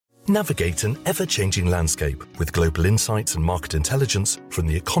Navigate an ever-changing landscape with global insights and market intelligence from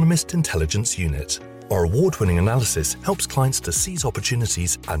the Economist Intelligence Unit. Our award-winning analysis helps clients to seize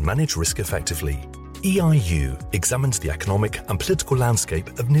opportunities and manage risk effectively. EIU examines the economic and political landscape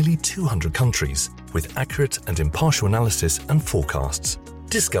of nearly 200 countries with accurate and impartial analysis and forecasts.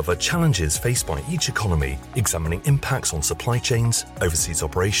 Discover challenges faced by each economy, examining impacts on supply chains, overseas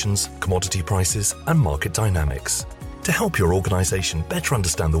operations, commodity prices, and market dynamics. To help your organisation better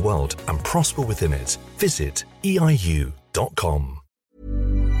understand the world and prosper within it, visit eiu.com.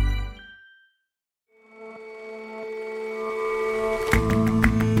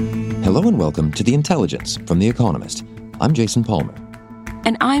 Hello and welcome to The Intelligence from The Economist. I'm Jason Palmer.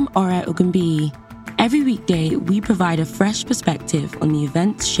 And I'm Ora Ogunbiyi. Every weekday, we provide a fresh perspective on the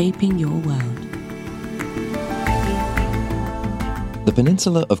events shaping your world. The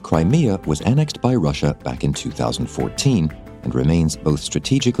peninsula of Crimea was annexed by Russia back in 2014 and remains both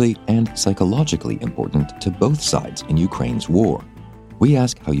strategically and psychologically important to both sides in Ukraine's war. We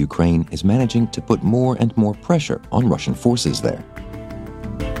ask how Ukraine is managing to put more and more pressure on Russian forces there.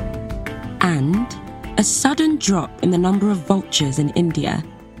 And a sudden drop in the number of vultures in India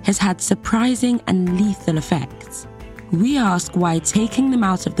has had surprising and lethal effects. We ask why taking them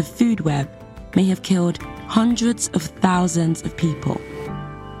out of the food web may have killed hundreds of thousands of people.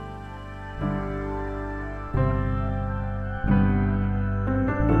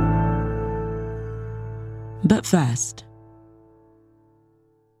 But first,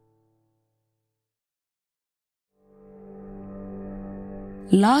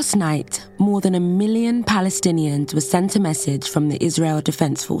 last night, more than 1 million Palestinians were sent a message from the Israel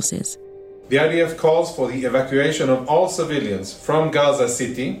Defense Forces. The IDF calls for the evacuation of all civilians from Gaza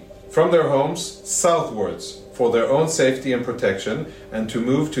City, from their homes southwards for their own safety and protection, and to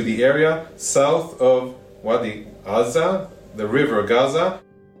move to the area south of Wadi Gaza, the river Gaza.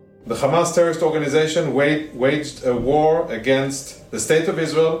 The Hamas terrorist organization waged a war against the State of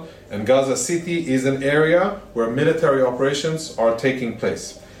Israel, and Gaza City is an area where military operations are taking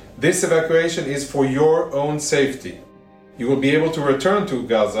place. This evacuation is for your own safety. You will be able to return to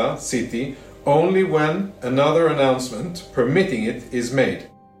Gaza City only when another announcement permitting it is made.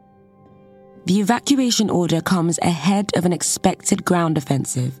 The evacuation order comes ahead of an expected ground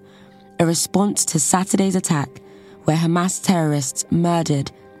offensive, a response to Saturday's attack where Hamas terrorists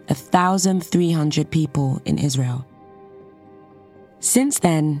murdered 1,300 people in Israel. Since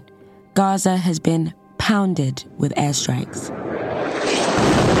then, Gaza has been pounded with airstrikes.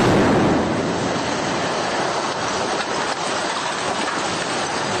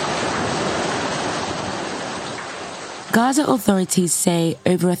 Gaza authorities say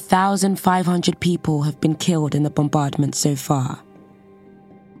over 1,500 people have been killed in the bombardment so far.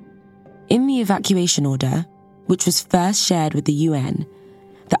 In the evacuation order, which was first shared with the UN,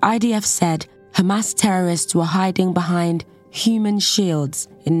 the IDF said Hamas terrorists were hiding behind human shields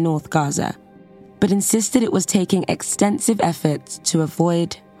in North Gaza, but insisted it was taking extensive efforts to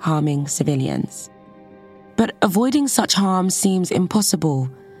avoid harming civilians. But avoiding such harm seems impossible,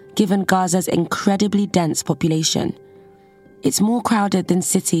 given Gaza's incredibly dense population. It's more crowded than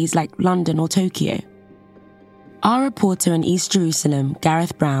cities like London or Tokyo. Our reporter in East Jerusalem,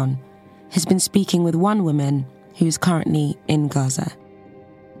 Gareth Brown, has been speaking with one woman who's currently in Gaza.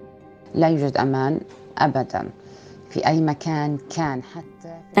 There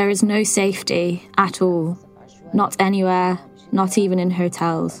is no safety at all, not anywhere, not even in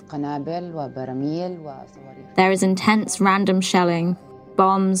hotels. There is intense random shelling,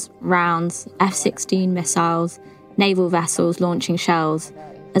 bombs, rounds, F-16 missiles, naval vessels launching shells,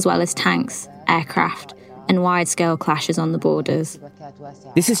 as well as tanks, aircraft, and wide-scale clashes on the borders.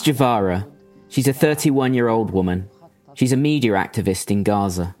 This is Javara. She's a 31-year-old woman. She's a media activist in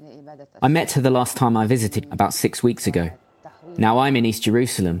Gaza. I met her the last time I visited about 6 weeks ago. Now I'm in East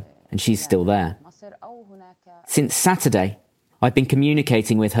Jerusalem, and she's still there. Since Saturday, I've been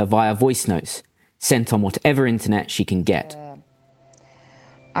communicating with her via voice notes, sent on whatever internet she can get.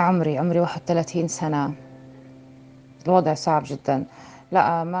 The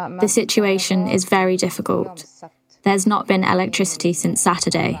situation is very difficult. There's not been electricity since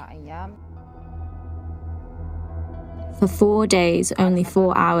Saturday. For 4 days, only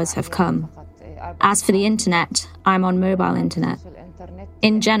 4 hours have come. As for the internet, I'm on mobile internet.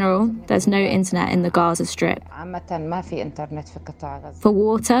 In general, there's no internet in the Gaza Strip. For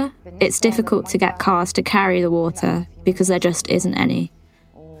water, it's difficult to get cars to carry the water because there just isn't any.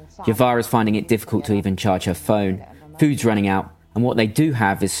 Javara's finding it difficult to even charge her phone. Food's running out, and what they do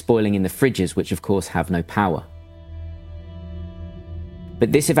have is spoiling in the fridges, which of course have no power.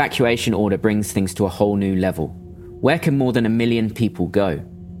 But this evacuation order brings things to a whole new level. Where can more than 1 million people go?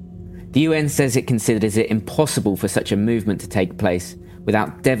 The UN says it considers it impossible for such a movement to take place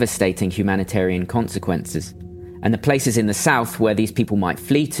without devastating humanitarian consequences, and the places in the south where these people might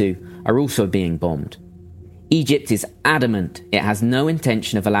flee to are also being bombed. Egypt is adamant it has no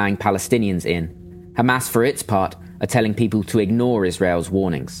intention of allowing Palestinians in. Hamas, for its part, are telling people to ignore Israel's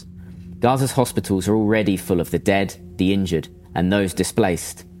warnings. Gaza's hospitals are already full of the dead, the injured, and those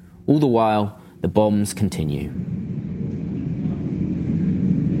displaced. All the while, the bombs continue.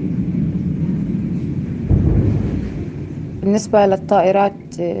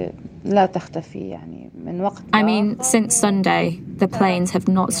 I mean, since Sunday, the planes have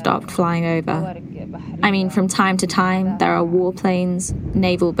not stopped flying over. I mean, from time to time, there are warplanes,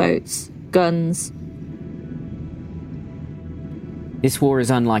 naval boats, guns. This war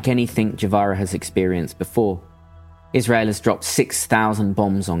is unlike anything Javara has experienced before. Israel has dropped 6,000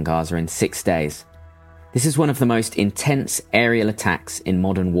 bombs on Gaza in 6 days. This is one of the most intense aerial attacks in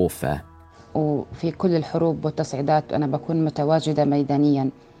modern warfare. وفي كل الحروب والتصعيدات أنا بكون متواجدة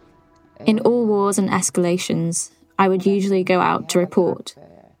ميدانياً. In all wars and escalations, I would usually go out to report.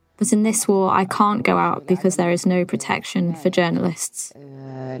 But in this war, I can't go out because there is no protection for journalists.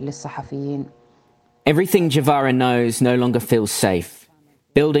 للصحفيين. Everything Javara knows no longer feels safe.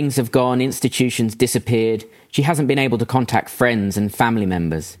 Buildings have gone, institutions disappeared. She hasn't been able to contact friends and family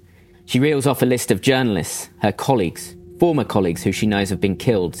members. She reels off a list of journalists, her colleagues, former colleagues who she knows have been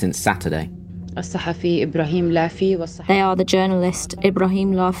killed since Saturday. الصحفي إبراهيم لافي والصحفي. They are the journalist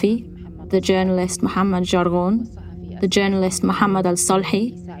Ibrahim Lafi, the journalist Mohammed Jargon, the journalist Mohammed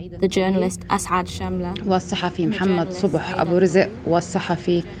Al-Salhi, the journalist Asad Shamla, والصحفي محمد صبح أبو رزق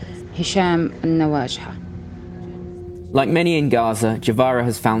والصحفي هشام النواجحة. Like many in Gaza, Javara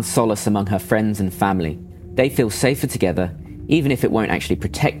has found solace among her friends and family. They feel safer together, even if it won't actually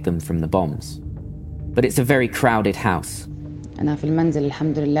protect them from the bombs. But it's a very crowded house. أنا في المنزل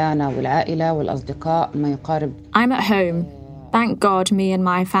الحمد لله أنا والعائلة والأصدقاء ما يقارب. I'm at home. Thank God me and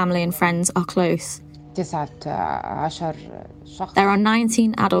my family and friends are close. 19 شخص. There are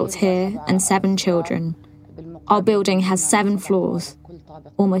 19 adults here and 7 children. Our building has 7 floors.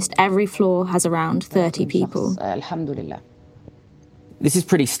 Almost every floor has around 30 people. الحمد لله. This is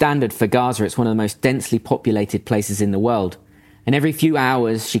pretty standard for Gaza. It's one of the most densely populated places in the world. And every few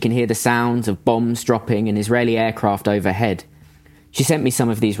hours she can hear the sounds of bombs dropping and Israeli aircraft overhead. She sent me some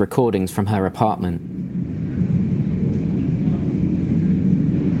of these recordings from her apartment.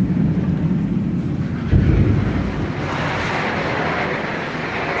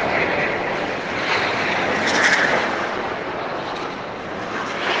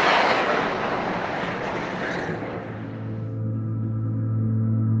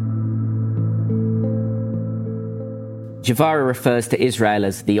 Javara refers to Israel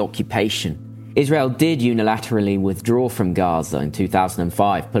as the occupation. Israel did unilaterally withdraw from Gaza in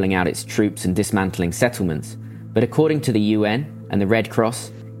 2005, pulling out its troops and dismantling settlements. But according to the UN and the Red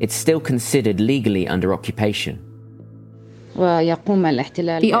Cross, it's still considered legally under occupation.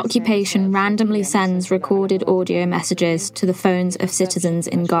 The occupation randomly sends recorded audio messages to the phones of citizens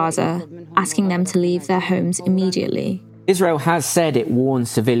in Gaza, asking them to leave their homes immediately. Israel has said it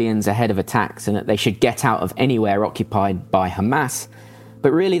warns civilians ahead of attacks and that they should get out of anywhere occupied by Hamas,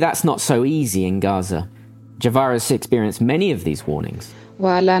 but really that's not so easy in Gaza. Javara has experienced many of these warnings.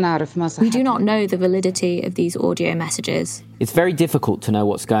 We do not know the validity of these audio messages. It's very difficult to know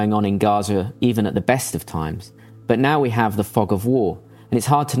what's going on in Gaza, even at the best of times. But now we have the fog of war, and it's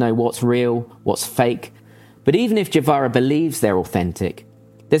hard to know what's real, what's fake. But even if Javara believes they're authentic,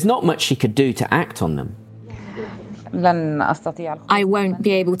 there's not much she could do to act on them. I won't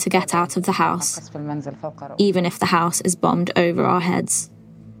be able to get out of the house, even if the house is bombed over our heads.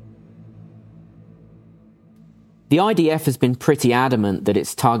 The IDF has been pretty adamant that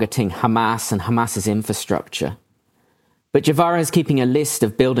it's targeting Hamas and Hamas's infrastructure. But Javara is keeping a list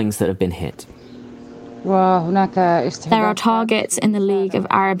of buildings that have been hit. There are targets in the League of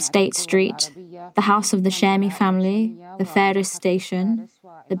Arab States Street, the house of the Shemi family, the Faris station,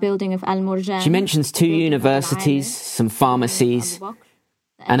 the building of Al-Murjan. She mentions 2 universities, some pharmacies,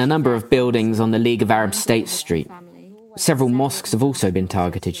 and a number of buildings on the League of Arab States Street. Several mosques have also been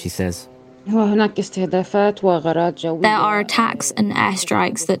targeted, she says. There are attacks and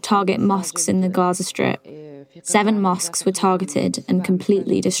airstrikes that target mosques in the Gaza Strip. 7 mosques were targeted and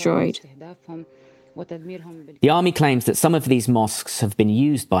completely destroyed. The army claims that some of these mosques have been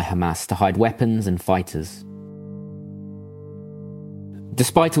used by Hamas to hide weapons and fighters.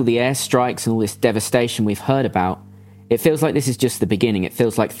 Despite all the airstrikes and all this devastation we've heard about, it feels like this is just the beginning. It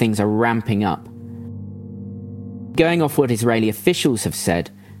feels like things are ramping up. Going off what Israeli officials have said,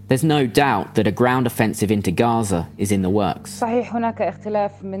 There's no doubt that a ground offensive into Gaza is in the works. Javara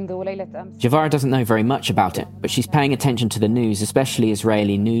doesn't know very much about it, but she's paying attention to the news, especially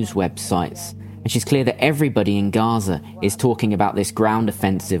Israeli news websites. And she's clear that everybody in Gaza is talking about this ground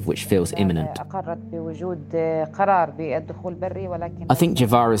offensive which feels imminent. I think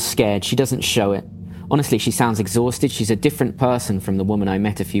Javara's scared. She doesn't show it. Honestly, she sounds exhausted. She's a different person from the woman I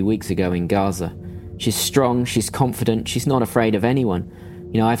met a few weeks ago in Gaza. She's strong, she's confident, she's not afraid of anyone.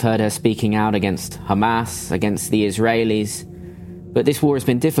 You know, I've heard her speaking out against Hamas, against the Israelis. But this war has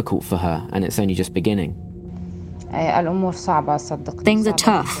been difficult for her, and it's only just beginning. Things are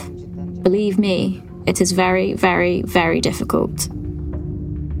tough. Believe me, it is very, very, very difficult.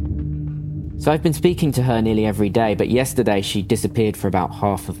 So I've been speaking to her nearly every day, but yesterday she disappeared for about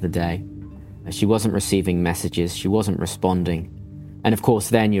half of the day. She wasn't receiving messages, she wasn't responding. And of course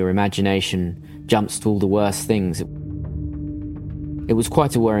then your imagination jumps to all the worst things. It was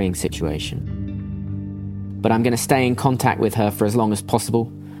quite a worrying situation. But I'm going to stay in contact with her for as long as possible.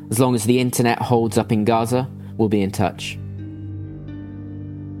 As long as the internet holds up in Gaza, we'll be in touch.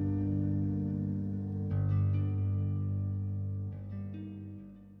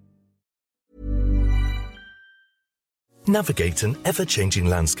 Navigate an ever-changing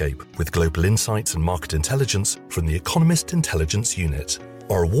landscape with global insights and market intelligence from the Economist Intelligence Unit.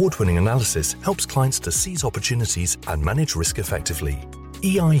 Our award-winning analysis helps clients to seize opportunities and manage risk effectively.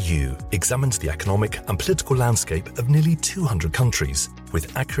 EIU examines the economic and political landscape of nearly 200 countries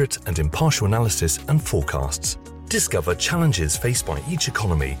with accurate and impartial analysis and forecasts. Discover challenges faced by each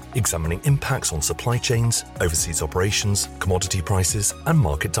economy, examining impacts on supply chains, overseas operations, commodity prices, and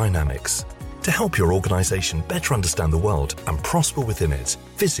market dynamics. To help your organisation better understand the world and prosper within it,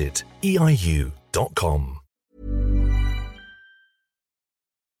 visit eiu.com.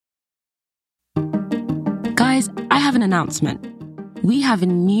 Guys, I have an announcement. We have a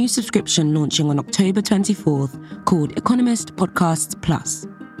new subscription launching on October 24th called Economist Podcasts Plus.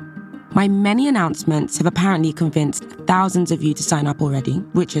 My many announcements have apparently convinced thousands of you to sign up already,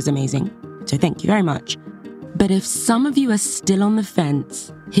 which is amazing, so thank you very much. But if some of you are still on the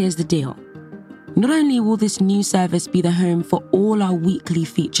fence, here's the deal. Not only will this new service be the home for all our weekly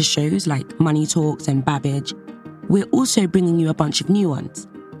feature shows like Money Talks and Babbage, we're also bringing you a bunch of new ones,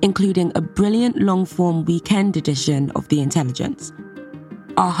 including a brilliant long-form weekend edition of The Intelligence.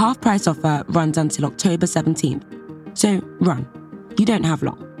 Our half-price offer runs until October 17th, so run. You don't have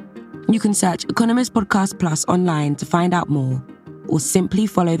long. You can search Economist Podcast Plus online to find out more, or simply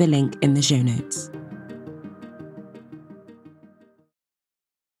follow the link in the show notes.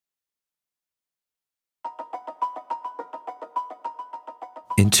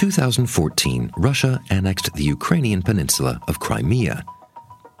 In 2014, Russia annexed the Ukrainian peninsula of Crimea.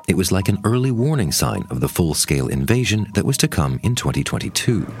 It was like an early warning sign of the full-scale invasion that was to come in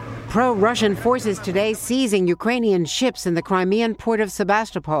 2022. Pro-Russian forces today seizing Ukrainian ships in the Crimean port of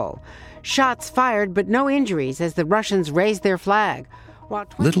Sebastopol. Shots fired, but no injuries as the Russians raised their flag.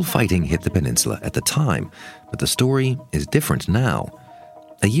 Little fighting hit the peninsula at the time, but the story is different now.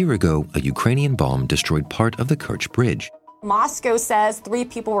 A year ago, a Ukrainian bomb destroyed part of the Kerch Bridge. Moscow says 3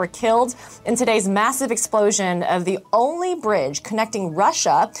 people were killed in today's massive explosion of the only bridge connecting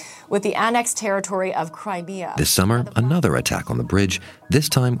Russia with the annexed territory of Crimea. This summer, another attack on the bridge, this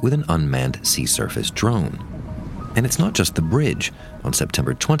time with an unmanned sea surface drone. And it's not just the bridge. On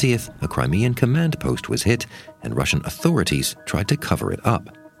September 20th, a Crimean command post was hit, and Russian authorities tried to cover it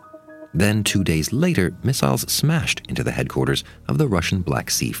up. Then, 2 days later, missiles smashed into the headquarters of the Russian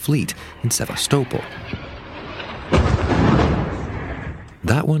Black Sea Fleet in Sevastopol.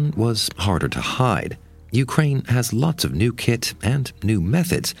 That one was harder to hide. Ukraine has lots of new kit and new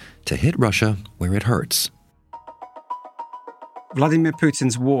methods to hit Russia where it hurts. Vladimir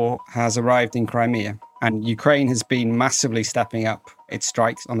Putin's war has arrived in Crimea, and Ukraine has been massively stepping up its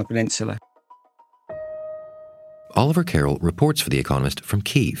strikes on the peninsula. Oliver Carroll reports for The Economist from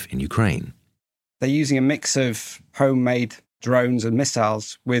Kyiv in Ukraine. They're using a mix of homemade drones and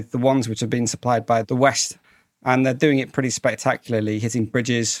missiles with the ones which have been supplied by the West. And they're doing it pretty spectacularly, hitting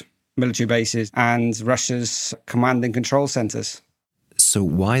bridges, military bases, and Russia's command and control centres. So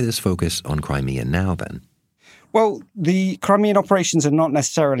why this focus on Crimea now, then? Well, the Crimean operations are not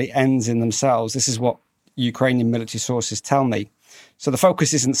necessarily ends in themselves. This is what Ukrainian military sources tell me. So the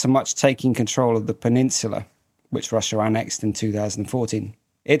focus isn't so much taking control of the peninsula, which Russia annexed in 2014.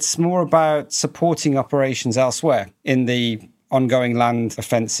 It's more about supporting operations elsewhere in the ongoing land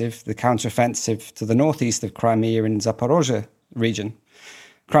offensive, the counteroffensive to the northeast of Crimea in Zaporozhye region.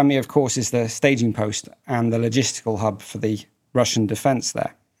 Crimea, of course, is the staging post and the logistical hub for the Russian defence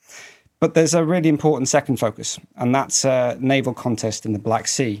there. But there's a really important second focus, and that's a naval contest in the Black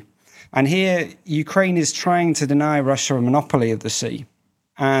Sea. And here, Ukraine is trying to deny Russia a monopoly of the sea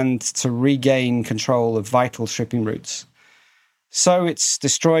and to regain control of vital shipping routes. So it's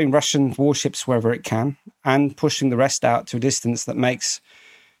destroying Russian warships wherever it can and pushing the rest out to a distance that makes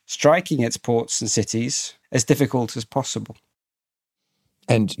striking its ports and cities as difficult as possible.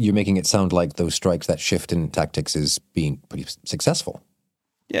 And you're making it sound like those strikes, that shift in tactics is being pretty successful.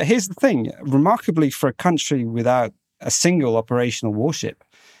 Yeah, here's the thing. Remarkably, for a country without a single operational warship,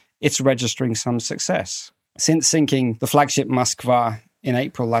 it's registering some success. Since sinking the flagship Moskva in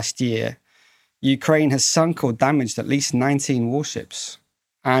April last year, Ukraine has sunk or damaged at least 19 warships.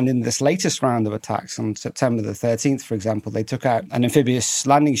 And in this latest round of attacks on September the 13th, for example, they took out an amphibious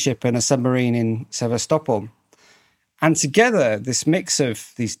landing ship and a submarine in Sevastopol. And together, this mix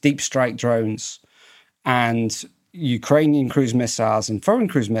of these deep strike drones and Ukrainian cruise missiles and foreign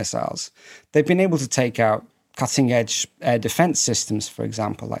cruise missiles, they've been able to take out cutting-edge air defense systems, for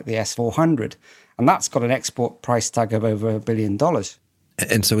example, like the S-400. And that's got an export price tag of over $1 billion.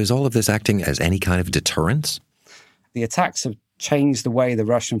 And so is all of this acting as any kind of deterrence? The attacks have changed the way the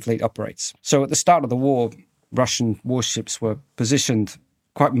Russian fleet operates. So at the start of the war, Russian warships were positioned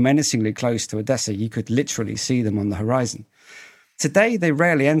quite menacingly close to Odessa. You could literally see them on the horizon. Today, they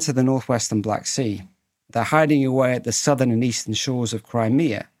rarely enter the northwestern Black Sea. They're hiding away at the southern and eastern shores of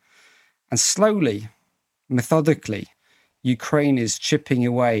Crimea. And slowly, methodically, Ukraine is chipping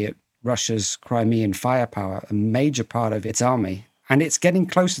away at Russia's Crimean firepower, a major part of its army, and it's getting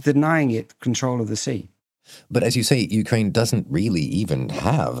close to denying it control of the sea. But as you say, Ukraine doesn't really even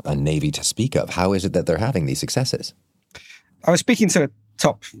have a navy to speak of. How is it that they're having these successes? I was speaking to a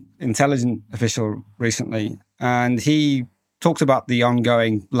top intelligence official recently, and he talked about the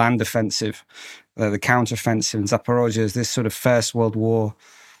ongoing land offensive, the counteroffensive in Zaporozhye as this sort of First World War,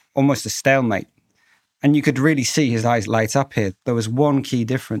 almost a stalemate. And you could really see his eyes light up here. There was one key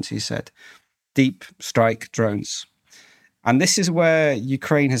difference, he said: deep strike drones. And this is where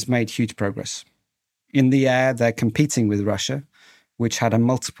Ukraine has made huge progress. In the air, they're competing with Russia, which had a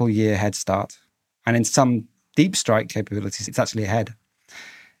multiple-year head start. And in some deep strike capabilities, it's actually ahead.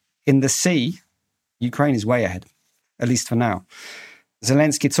 In the sea, Ukraine is way ahead, at least for now.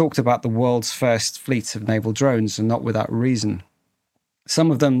 Zelensky talked about the world's first fleet of naval drones, and not without reason. Some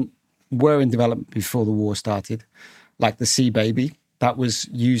of them were in development before the war started, like the Sea Baby. That was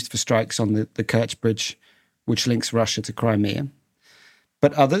used for strikes on the Kerch Bridge, which links Russia to Crimea.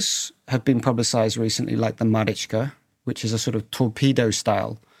 But others have been publicized recently, like the Marichka, which is a sort of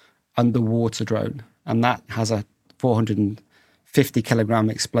torpedo-style underwater drone. And that has a 450-kilogram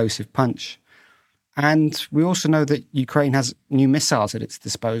explosive punch. And we also know that Ukraine has new missiles at its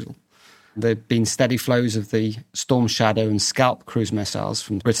disposal. There have been steady flows of the Storm Shadow and Scalp cruise missiles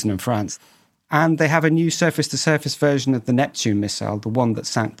from Britain and France. And they have a new surface-to-surface version of the Neptune missile, the one that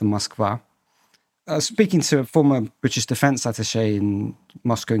sank the Moskva. Speaking to a former British defence attaché in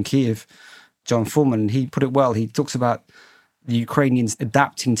Moscow and Kiev, John Foreman, he put it well. He talks about the Ukrainians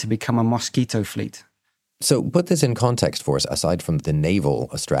adapting to become a mosquito fleet. So put this in context for us, aside from the naval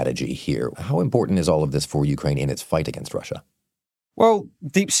strategy here. How important is all of this for Ukraine in its fight against Russia? Well,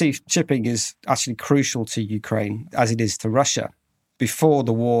 deep-sea shipping is actually crucial to Ukraine, as it is to Russia. Before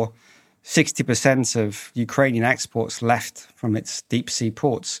the war, 60% of Ukrainian exports left from its deep-sea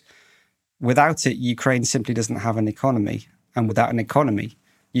ports. Without it, Ukraine simply doesn't have an economy. And without an economy,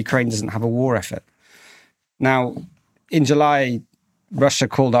 Ukraine doesn't have a war effort. Now, in July, Russia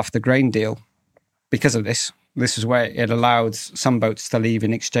called off the grain deal because of this. This is where it allowed some boats to leave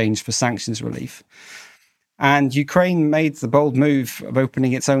in exchange for sanctions relief. And Ukraine made the bold move of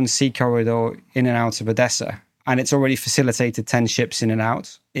opening its own sea corridor in and out of Odessa. And it's already facilitated 10 ships in and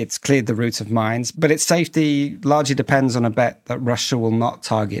out. It's cleared the route of mines. But its safety largely depends on a bet that Russia will not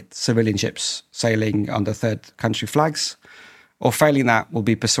target civilian ships sailing under third country flags, or failing that, will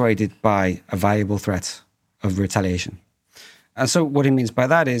be persuaded by a viable threat of retaliation. And so what he means by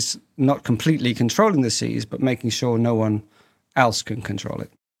that is not completely controlling the seas, but making sure no one else can control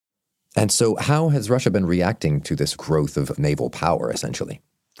it. And so how has Russia been reacting to this growth of naval power, essentially?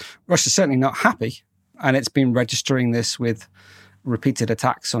 Russia's certainly not happy. And it's been registering this with repeated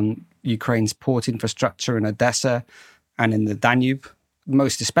attacks on Ukraine's port infrastructure in Odessa and in the Danube,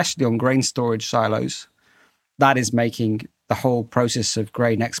 most especially on grain storage silos. That is making the whole process of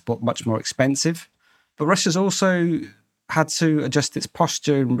grain export much more expensive. But Russia's also had to adjust its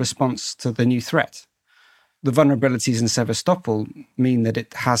posture in response to the new threat. The vulnerabilities in Sevastopol mean that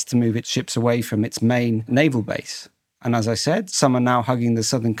it has to move its ships away from its main naval base. And as I said, some are now hugging the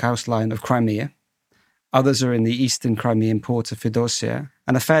southern coastline of Crimea. Others are in the eastern Crimean port of Feodosia,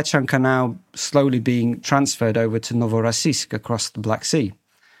 and a fair chunk are now slowly being transferred over to Novorossiysk across the Black Sea.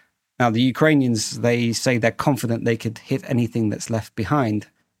 Now, the Ukrainians, they say they're confident they could hit anything that's left behind,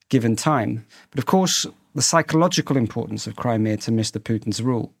 given time. But of course, the psychological importance of Crimea to Mr. Putin's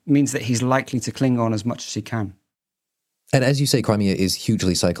rule means that he's likely to cling on as much as he can. And as you say, Crimea is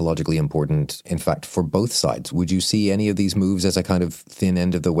hugely psychologically important, in fact, for both sides. Would you see any of these moves as a kind of thin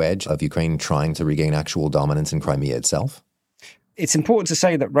end of the wedge of Ukraine trying to regain actual dominance in Crimea itself? It's important to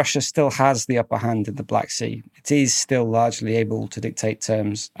say that Russia still has the upper hand in the Black Sea. It is still largely able to dictate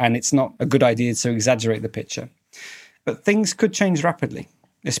terms, and it's not a good idea to exaggerate the picture. But things could change rapidly,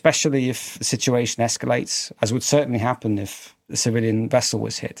 especially if the situation escalates, as would certainly happen if a civilian vessel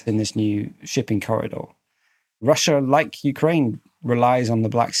was hit in this new shipping corridor. Russia, like Ukraine, relies on the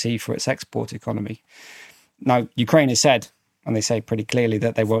Black Sea for its export economy. Now, Ukraine has said, and they say pretty clearly,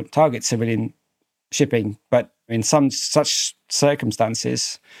 that they won't target civilian shipping, but in some such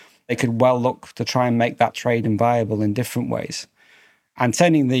circumstances, they could well look to try and make that trade inviable in different ways. And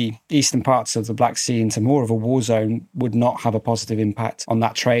turning the eastern parts of the Black Sea into more of a war zone would not have a positive impact on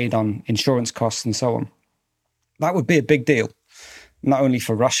that trade, on insurance costs and so on. That would be a big deal, not only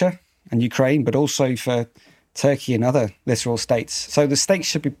for Russia and Ukraine, but also for Turkey and other littoral states. So the stakes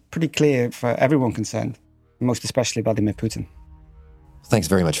should be pretty clear for everyone concerned, most especially Vladimir Putin. Thanks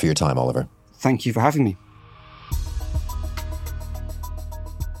very much for your time, Oliver. Thank you for having me.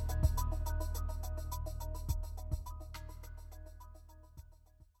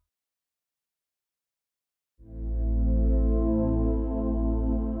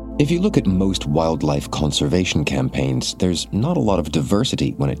 If you look at most wildlife conservation campaigns, there's not a lot of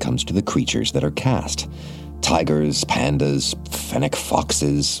diversity when it comes to the creatures that are cast. Tigers, pandas, fennec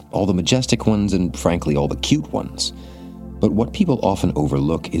foxes, all the majestic ones, and frankly, all the cute ones. But what people often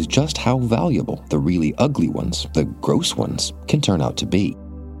overlook is just how valuable the really ugly ones, the gross ones, can turn out to be.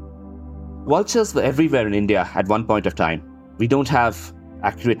 Vultures were everywhere in India at one point of time. We don't have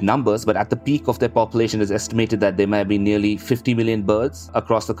accurate numbers, but at the peak of their population, it is estimated that there may be nearly 50 million birds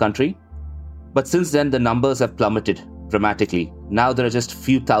across the country. But since then, the numbers have plummeted dramatically. Now there are just a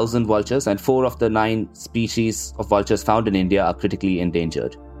few thousand vultures, and 4 of the 9 species of vultures found in India are critically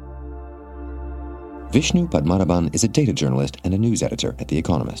endangered. Vishnu Padmanabhan is a data journalist and a news editor at The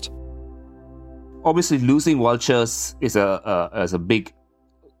Economist. Obviously, losing vultures is a big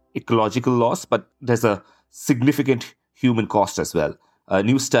ecological loss, but there's a significant human cost as well. A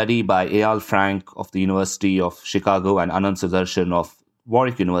new study by Eyal Frank of the University of Chicago and Anand Sudarshan of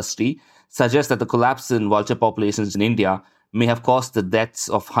Warwick University suggests that the collapse in vulture populations in India may have caused the deaths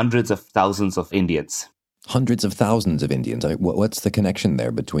of hundreds of thousands of Indians. Hundreds of thousands of Indians. I mean, what's the connection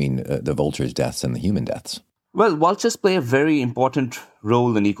there between the vultures' deaths and the human deaths? Well, vultures play a very important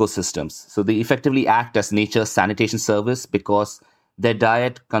role in ecosystems. So they effectively act as nature's sanitation service because their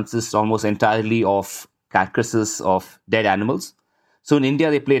diet consists almost entirely of carcasses of dead animals. So in India,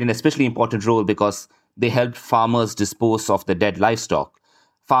 they played an especially important role because they helped farmers dispose of the dead livestock.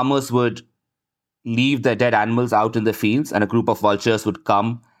 Farmers would leave their dead animals out in the fields, and a group of vultures would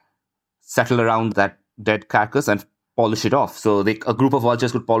come, settle around that dead carcass and polish it off. So a group of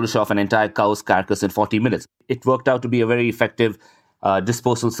vultures could polish off an entire cow's carcass in 40 minutes. It worked out to be a very effective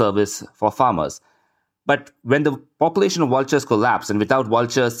disposal service for farmers. But when the population of vultures collapsed, and without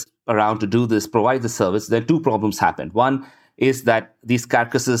vultures around to do this, provide the service, then 2 problems happened. One is that these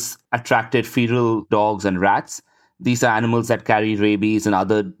carcasses attracted feral dogs and rats. These are animals that carry rabies and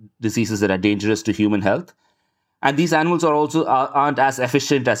other diseases that are dangerous to human health. And these animals aren't as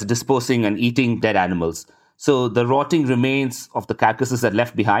efficient as disposing and eating dead animals. So the rotting remains of the carcasses that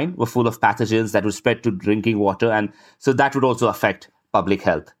left behind were full of pathogens that would spread to drinking water. And so that would also affect public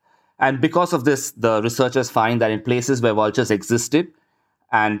health. And because of this, the researchers find that in places where vultures existed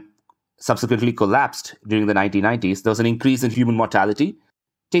and subsequently collapsed during the 1990s, there was an increase in human mortality.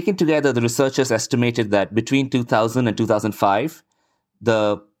 Taken together, the researchers estimated that between 2000 and 2005,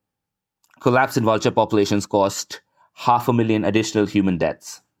 the collapse in vulture populations caused 500,000 additional human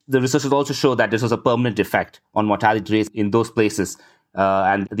deaths. The researchers also showed that this was a permanent effect on mortality rates in those places.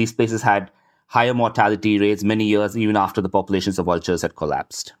 And these places had higher mortality rates many years even after the populations of vultures had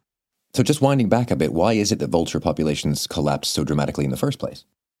collapsed. So just winding back a bit, why is it that vulture populations collapsed so dramatically in the first place?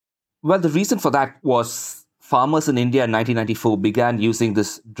 Well, the reason for that was farmers in India in 1994 began using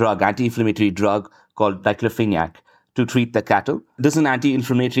this drug, anti-inflammatory drug called diclofenac, to treat the cattle. This is an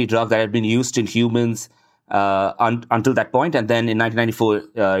anti-inflammatory drug that had been used in humans until that point. And then in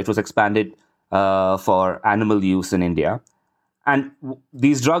 1994, it was expanded for animal use in India. And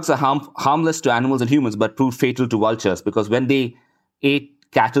these drugs are harmless to animals and humans, but proved fatal to vultures because when they ate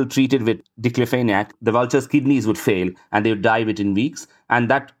cattle treated with diclofenac, the vultures' kidneys would fail and they would die within weeks. And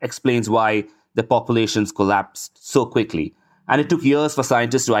that explains why the populations collapsed so quickly. And it took years for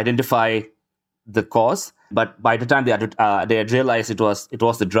scientists to identify the cause. But by the time they had realized it was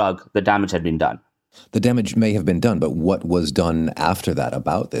the drug, the damage had been done. The damage may have been done, but what was done after that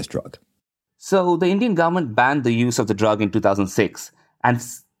about this drug? So the Indian government banned the use of the drug in 2006. And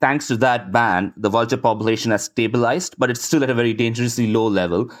thanks to that ban, the vulture population has stabilized, but it's still at a very dangerously low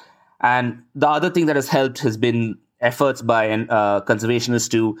level. And the other thing that has helped has been efforts by conservationists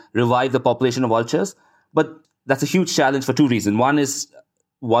to revive the population of vultures. But that's a huge challenge for two reasons. One is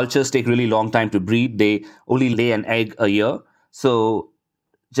vultures take really long time to breed. They only lay an egg a year. So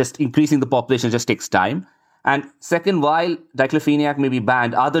just increasing the population just takes time. And second, while diclofenac may be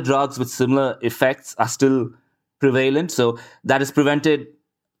banned, other drugs with similar effects are still prevalent. So that has prevented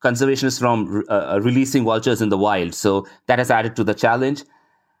conservationists from releasing vultures in the wild. So that has added to the challenge.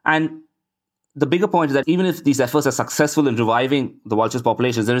 And the bigger point is that even if these efforts are successful in reviving the vultures'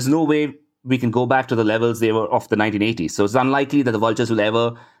 populations, there is no way we can go back to the levels they were of the 1980s. So it's unlikely that the vultures will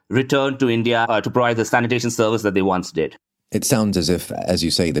ever return to India to provide the sanitation service that they once did. It sounds as if, as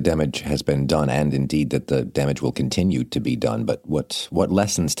you say, the damage has been done and indeed that the damage will continue to be done. But what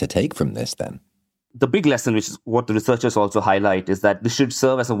lessons to take from this then? The big lesson, which is what the researchers also highlight, is that this should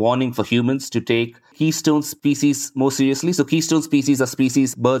serve as a warning for humans to take keystone species more seriously. So keystone species are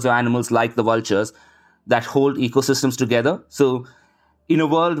species, birds or animals like the vultures, that hold ecosystems together. So in a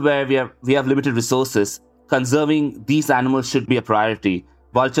world where we have limited resources, conserving these animals should be a priority.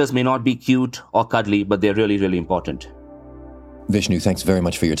 Vultures may not be cute or cuddly, but they're really, really important. Vishnu, thanks very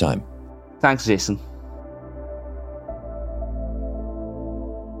much for your time. Thanks, Jason.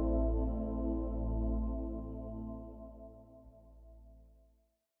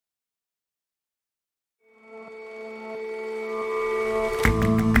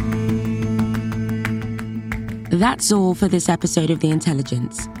 That's all for this episode of The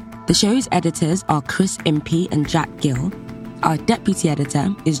Intelligence. The show's editors are Chris Impey and Jack Gill. Our deputy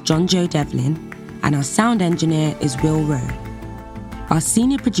editor is John Joe Devlin, and our sound engineer is Will Rowe. Our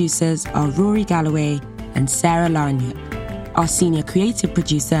senior producers are Rory Galloway and Sarah Larniuk. Our senior creative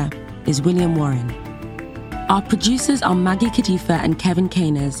producer is William Warren. Our producers are Maggie Kadifa and Kevin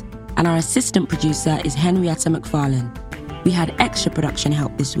Caners, and our assistant producer is Henrietta McFarlane. We had extra production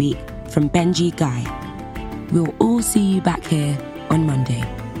help this week from Benji Guy. We'll all see you back here on Monday.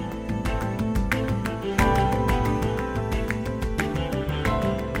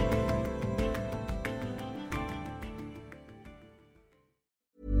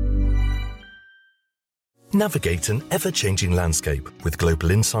 Navigate an ever-changing landscape with global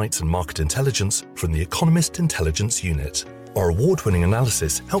insights and market intelligence from the Economist Intelligence Unit. Our award-winning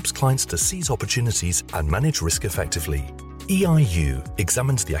analysis helps clients to seize opportunities and manage risk effectively. EIU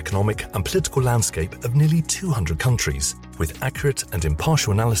examines the economic and political landscape of nearly 200 countries with accurate and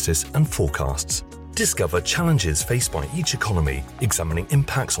impartial analysis and forecasts. Discover challenges faced by each economy, examining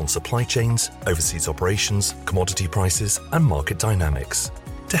impacts on supply chains, overseas operations, commodity prices, and market dynamics.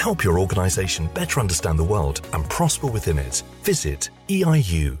 To help your organization better understand the world and prosper within it, visit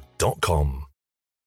eiu.com.